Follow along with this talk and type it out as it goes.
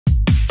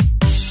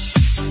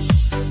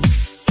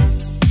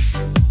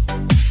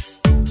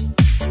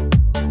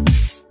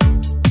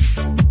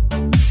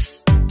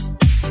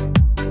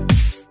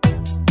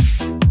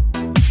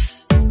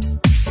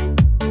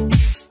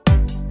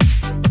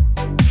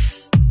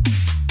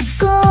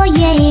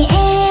dạy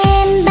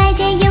em bài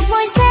thể dục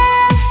buổi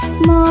sáng.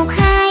 1,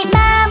 2,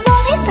 3, 4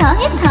 hít thở,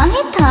 hít thở,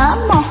 hít thở.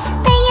 1,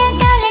 tay giơ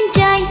cao lên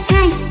trời.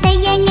 2, tay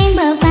dang ngang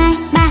bờ vai.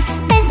 3,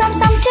 tay song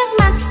song trước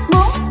mặt.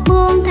 4,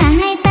 buông thả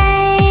hai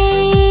tay.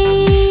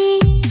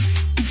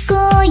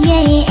 Cô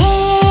dạy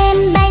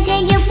em bài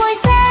thể dục buổi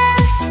sáng.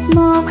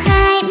 1,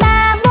 2,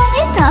 3, 4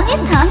 hít thở, hít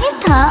thở, hít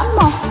thở.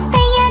 1,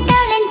 tay giơ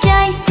cao lên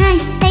trời. 2,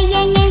 tay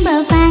dang ngang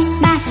bờ vai.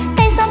 3,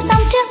 tay song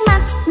song trước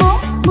mặt. 4,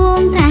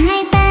 buông thả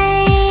hai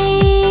tay.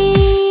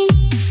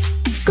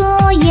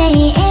 Cô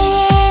dạy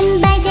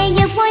em bài thể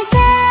dục buổi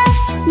sáng.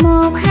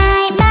 1,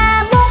 2,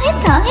 3, 4 hít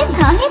thở, hít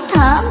thở, hít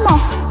thở. 1,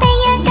 tay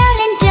giơ cao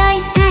lên trời.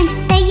 2,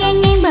 tay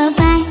dang ngang bờ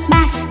vai.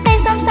 3, tay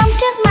song song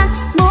trước mặt.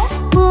 4,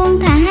 buông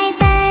thả hai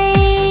tay.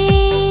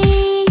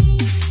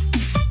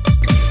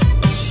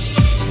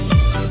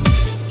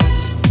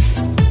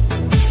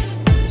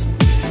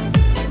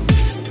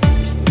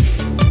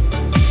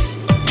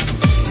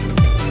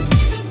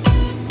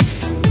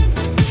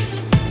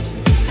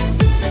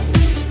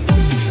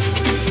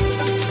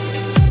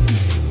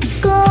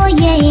 Cô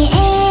dạy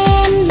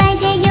em bài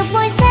thể dục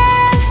buổi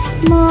sáng.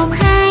 1,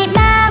 2,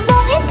 3, 4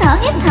 hít thở,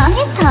 hít thở,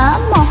 hít thở.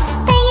 1,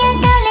 tay giơ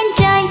cao lên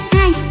trời.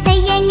 2,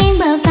 tay dang ngang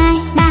bờ vai.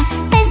 3,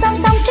 tay song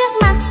song trước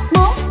mặt.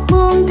 4,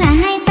 buông thả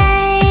hai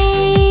tay.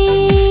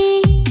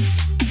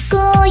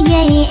 Cô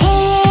dạy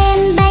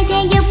em bài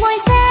thể dục buổi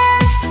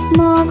sáng.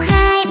 1,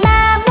 2,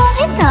 3, 4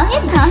 hít thở,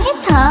 hít thở, hít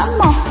thở.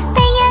 1,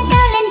 tay giơ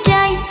cao lên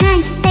trời. 2,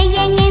 tay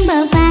dang ngang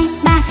bờ vai.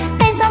 3,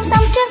 tay song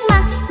song trước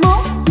mặt. 4,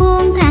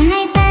 buông thả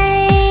hai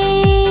tay.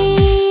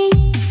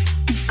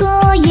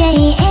 Cô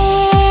dạy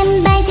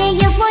em bài thể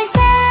dục buổi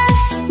sáng.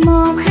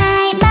 1,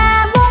 2,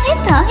 3, 4 hít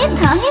thở, hít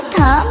thở, hít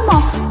thở.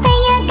 1, tay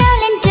giơ cao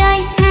lên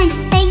trời. 2,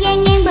 tay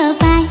dang ngang bờ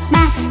vai.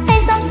 3, tay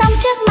song song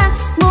trước mặt.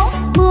 4,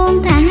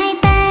 buông thả hai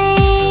tay.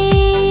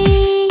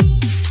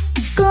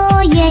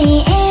 Cô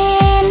dạy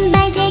em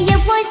bài thể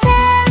dục buổi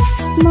sáng.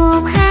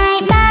 1,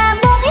 2, 3,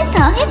 4 hít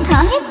thở, hít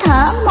thở, hít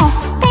thở. 1,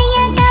 tay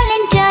giơ cao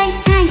lên trời.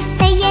 2,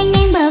 tay dang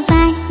ngang bờ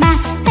vai. 3,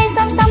 tay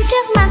song song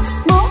trước mặt.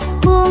 4,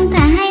 buông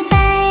thả hai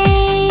tay.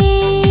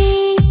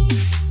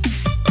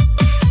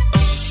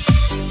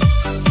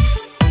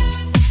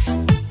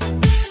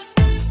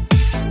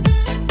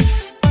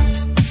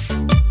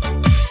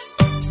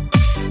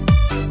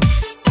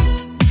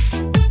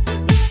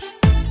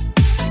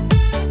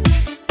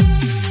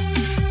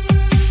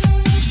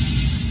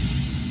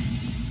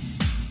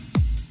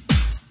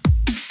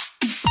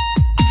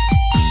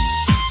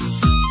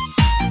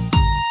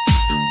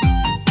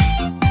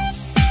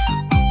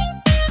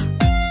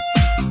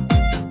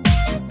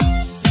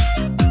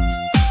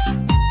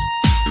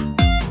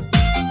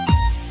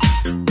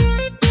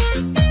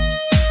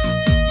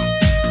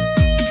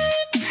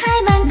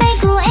 Hai bàn tay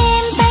của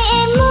em, tay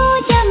em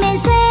múa cho mẹ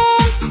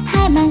xem.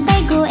 Hai bàn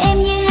tay của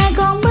em như hai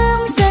con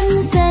bướm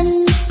xinh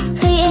xinh.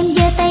 Khi em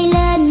giơ tay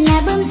lên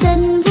là bướm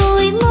xinh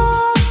vui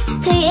múa.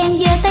 Khi em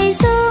giơ tay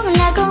xuống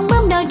là con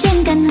bướm đậu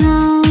trên cành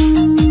hồng.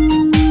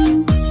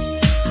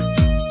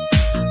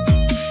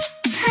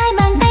 Hai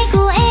bàn tay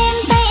của em,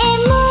 tay em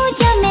múa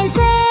cho mẹ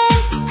xem.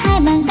 Hai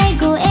bàn tay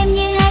của em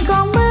như hai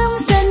con bướm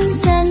xinh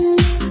xinh.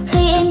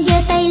 Khi em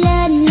giơ tay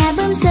lên là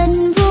bướm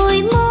xinh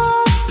vui múa.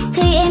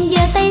 Khi em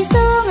giơ tay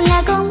xuống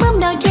là con bướm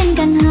đậu trên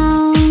cành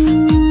hồng.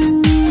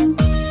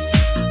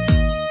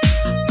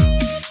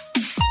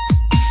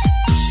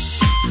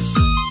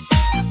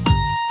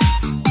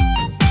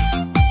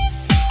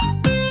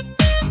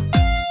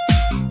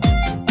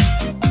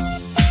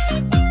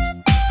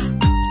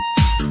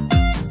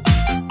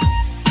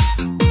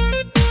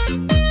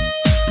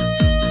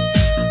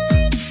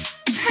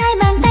 Hai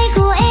bàn tay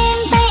của em,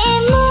 tay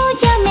em múa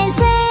cho mẹ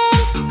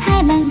xem.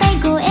 Hai bàn tay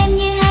của em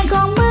như hai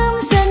con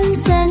bướm xinh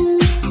xinh.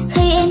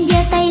 Khi em giơ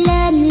tay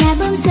lên là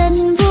bướm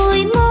xinh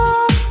vui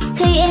múa.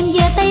 Khi em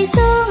giơ tay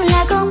xuống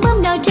là con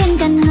bướm đậu trên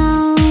cành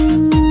hồng.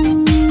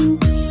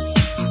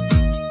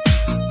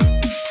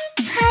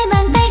 Hai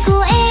bàn tay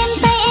của em,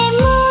 tay em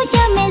múa cho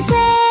mẹ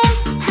xem.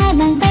 Hai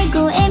bàn tay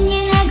của em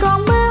như hai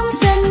con bướm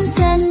xinh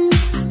xinh.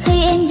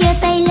 Khi em giơ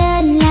tay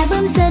lên là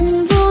bướm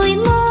xinh vui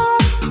múa.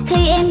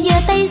 Khi em giơ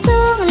tay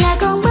xuống là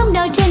con bướm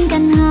đậu trên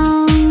cành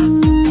hồng.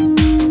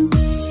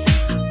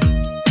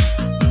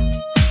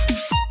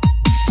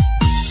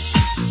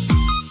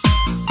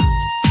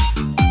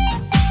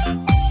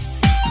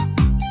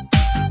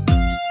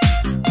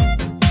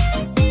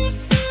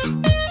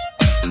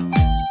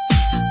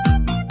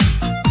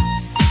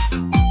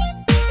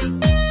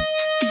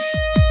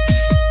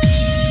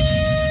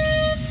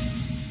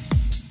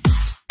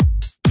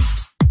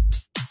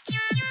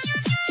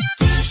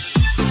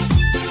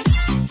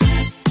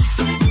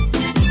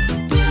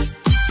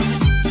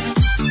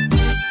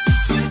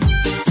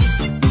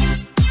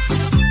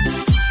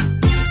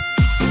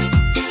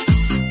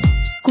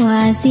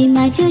 Quả gì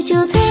mà chua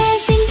chua thế,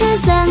 xin thưa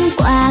rằng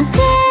quả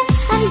khế.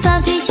 Ăn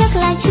vào thì chắc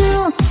là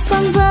chua.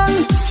 Vâng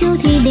vâng, chua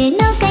thì để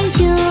nấu canh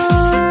chua.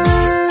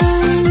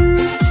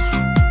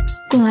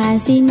 Quả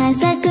gì mà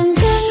da cứng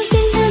cứng,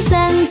 xin thưa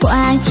rằng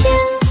quả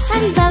trứng.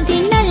 Ăn vào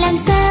thì nó làm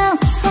sao,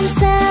 không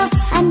sao.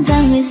 Ăn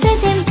vào người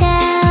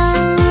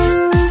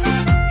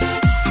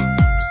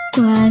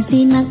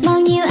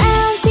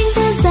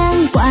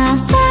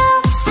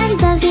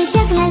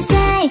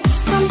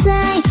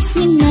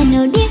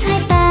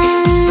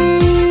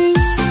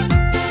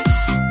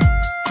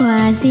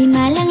Quả gì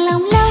mà lăn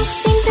lông lốc,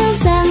 xin thưa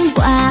rằng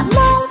quả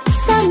bóng.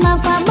 Sao mà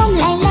quả bóng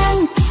lại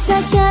lăn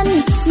ra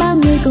chân, bao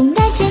người cũng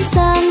đã trên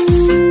sân.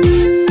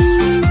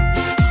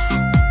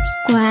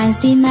 Quả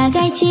gì mà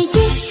gai chi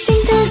chít, xin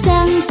thưa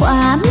rằng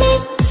quả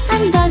mít.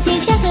 Ăn vào thì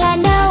chắc là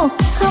đau,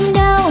 không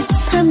đâu,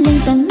 thơm lừng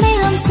tận mấy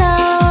hôm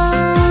sau.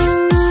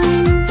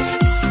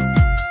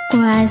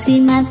 Quả gì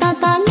mà to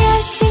to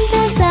nhất, xin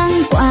thưa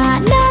rằng quả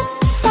đất.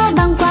 To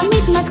bằng quả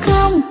mít mặt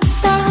không,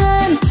 to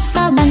hơn,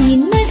 to bằng nghìn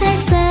núi Thái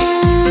Sơn.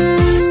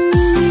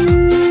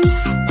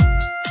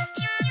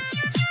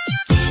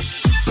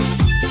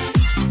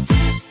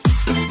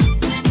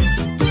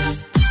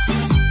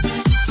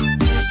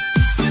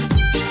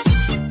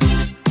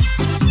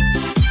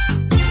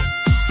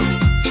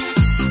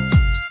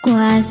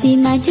 Quả gì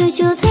mà chua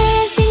chua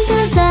thế, xin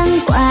thưa rằng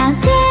quả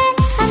khế.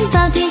 Ăn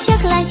vào thì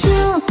chắc là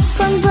chua,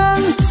 vâng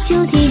vâng,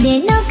 chua thì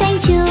để nấu canh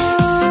chua.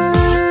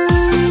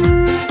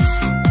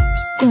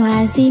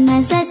 Quả gì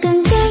mà da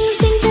cứng cứng,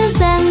 xin thưa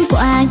rằng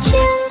quả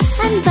trứng.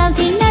 Ăn vào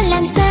thì nó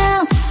làm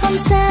sao, không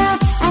sao,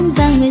 ăn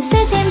vào người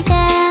sẽ thêm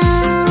cao.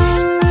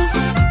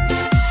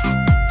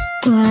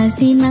 Quả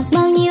gì mặc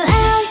bao nhiêu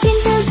áo, xin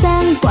thưa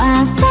rằng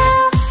quả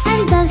pháo.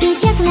 Ăn vào thì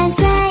chắc là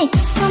dai,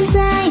 không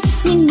dai,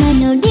 nhưng mà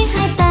nổ điếc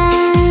hai tai.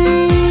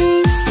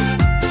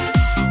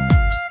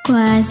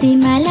 Quả gì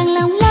mà lăn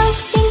lông lốc,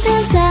 xin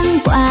thưa rằng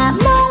quả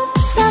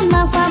bóng. Sao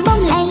mà quả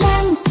bóng lại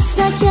lăn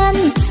ra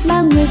chân,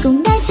 bao người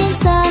cũng đã trên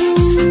sân.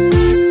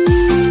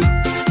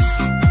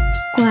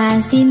 Quả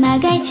gì mà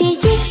gai chi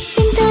chít,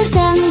 xin thưa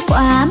rằng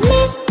quả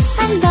mít.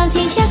 Ăn vào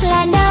thì chắc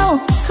là đau,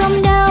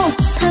 không đâu,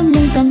 thơm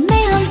lừng tận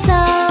mấy hôm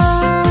sau.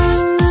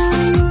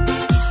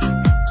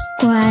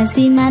 Quả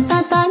gì mà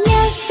to to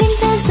nhất, xin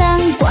thưa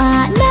rằng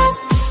quả đất.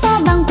 To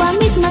bằng quả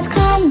mít mặt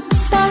không,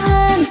 to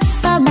hơn,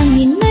 to bằng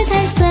nghìn núi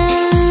Thái Sơn.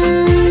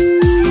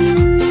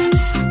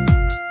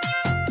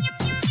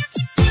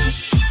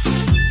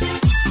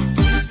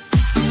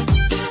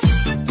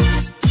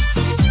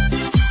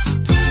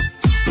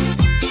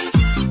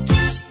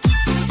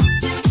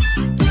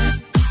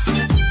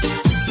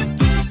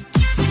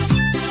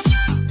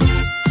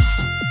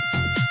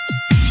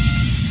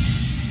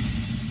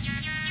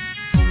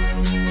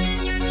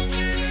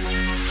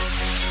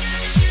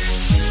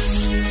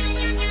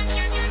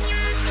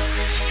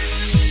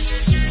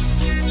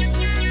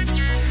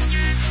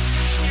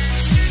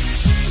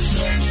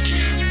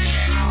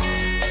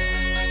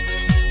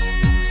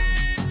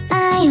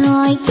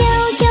 Hỏi cha